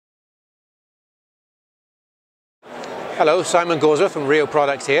Hello, Simon Gawesworth from RIO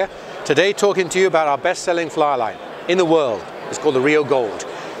Products here. Today talking to you about our best-selling fly line in the world. It's called the RIO Gold.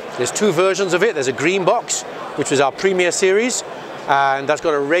 There's two versions of it. There's a green box, which is our premier series, and that's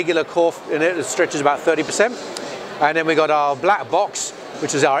got a regular core in it that stretches about 30%. And then we got our black box,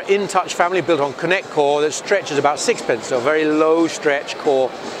 which is our in-touch family built on connect core that stretches about 6 so a very low stretch core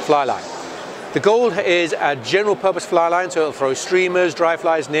fly line. The Gold is a general purpose fly line, so it'll throw streamers, dry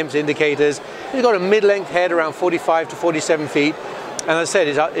flies, nymphs, indicators. It's got a mid-length head around 45 to 47 feet. And as I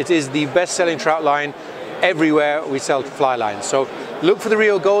said, it is the best-selling trout line everywhere we sell fly lines. So look for the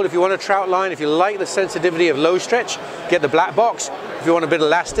RIO Gold if you want a trout line. If you like the sensitivity of low stretch, get the black box. If you want a bit of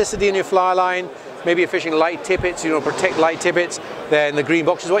elasticity in your fly line, maybe you're fishing light tippets, you want to protect light tippets, then the green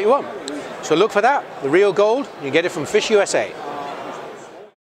box is what you want. So look for that, the RIO Gold. You get it from FishUSA.